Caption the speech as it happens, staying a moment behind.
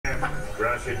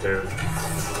Brush your teeth.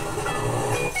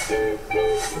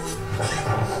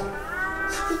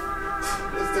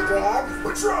 Mr. Krabs?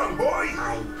 What's wrong, boy?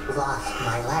 I lost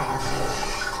my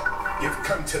laugh. You've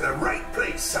come to the right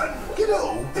place, son. You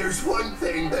know, there's one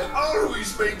thing that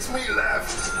always makes me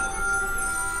laugh.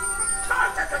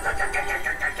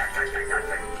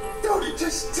 Don't it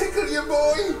just tickle you,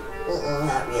 boy?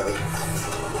 Not really.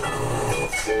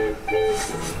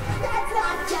 That's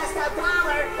not just $1.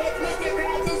 It's Mr.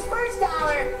 Krabs' first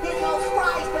dollar, his most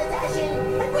prized possession,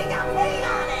 and we got paid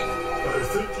on it. I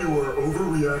think you are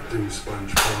overreacting,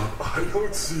 SpongeBob. I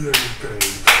don't see anything.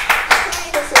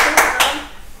 Okay, this will be fine.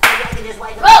 Maybe I can just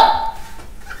wipe it.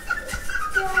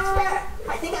 There,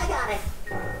 I think I got it.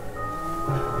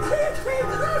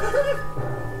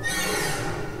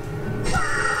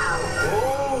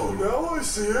 Oh, now I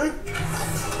see it.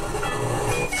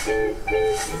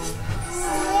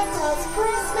 Santa's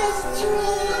Christmas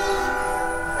tree.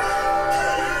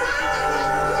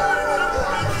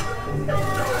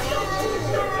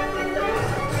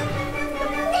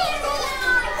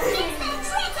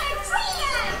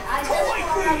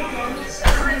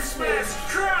 Christmas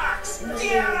trucks!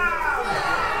 Get out!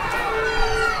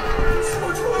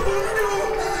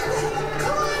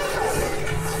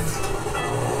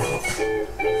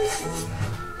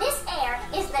 This air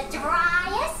is the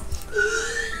driest,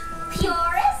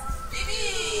 purest,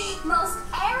 most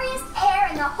airiest air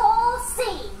in the whole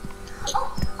sea.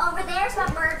 Oh, over there's my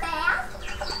bird bath.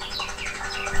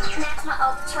 And that's my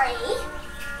oak tree.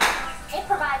 It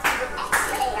provides me with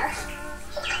extra air.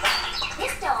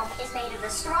 This dome is made of the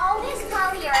strongest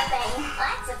polyurethane.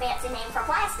 That's a fancy name for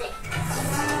plastic.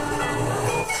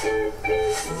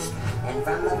 And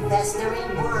from the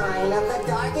festering brine of the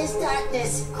darkest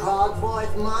darkness crawled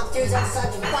forth monsters of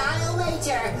such vile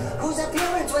nature, whose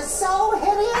appearance was so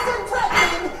hideous and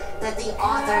threatening that the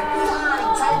author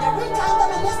died trying to retell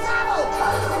them in this novel.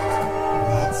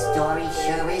 That story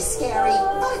sure is scary.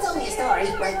 Oh, it's only a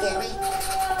story, right, Gary?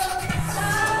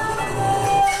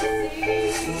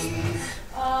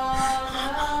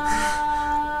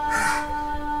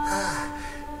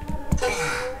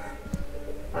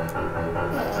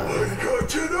 I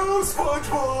got you now,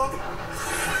 SpongeBob.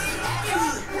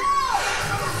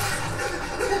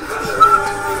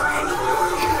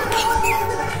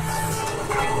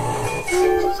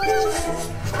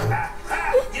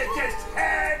 You just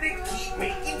had to keep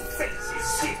making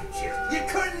faces, didn't you? You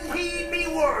couldn't heed me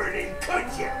warning, could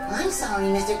you? I'm sorry,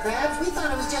 Mr. Krabs. We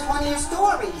thought it was just one of your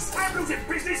stories. I'm losing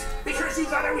business because you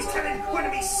thought I was telling one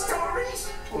of me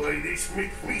stories? Boy, this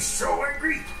makes me so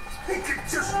angry. I could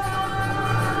just...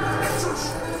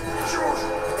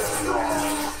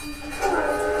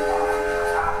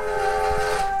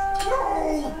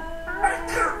 No! I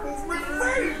can't move my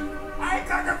face! I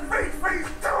got a face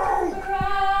too!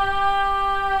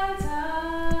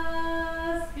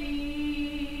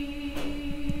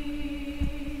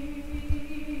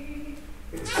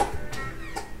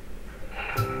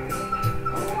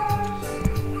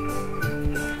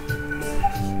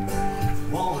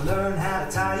 Wanna learn how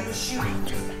to tie your shoe?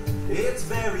 It's a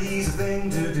very easy thing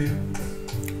to do.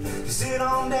 You sit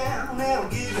on down and I'll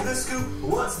give you the scoop.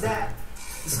 What's that?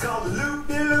 It's called the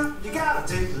loop-de-loop. You gotta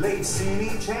take the lace in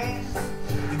each hand.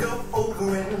 You go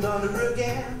over and under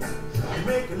again. You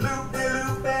make a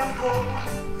loop-de-loop and pull.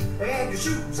 And your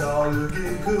shoes are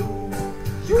looking cool.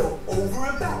 You go over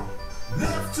and back,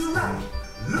 left to right.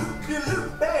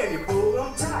 Loop-de-loop and you pull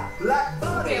them tight like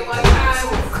butter. Okay, one time. So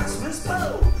Christmas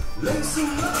bow. Lace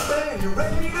them up and you're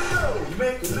ready to go. You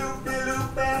make a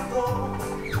loop-de-loop and pull.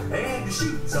 And your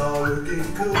shoes are looking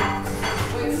cool.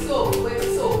 With soap,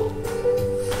 with soap.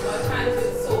 What kind of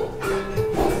soap?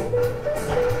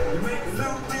 You make a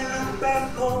loop-de-loop and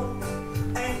pull.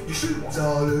 And your shoes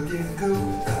are looking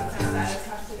cool.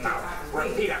 Now,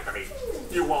 repeat after me.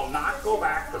 You will not go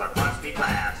back to the Krusty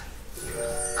Krab.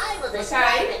 I will Okay,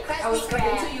 describe the I was Krusty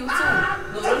speaking to Krab. you too.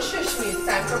 No, don't shush me. It's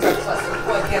time for breakfast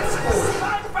before it gets cold.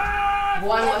 Go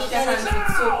and wash your hands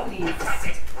with soap, please. That's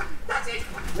it. That's it.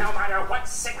 No matter what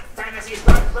sick fantasies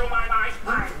run through my mind,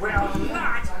 I will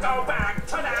not go back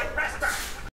to that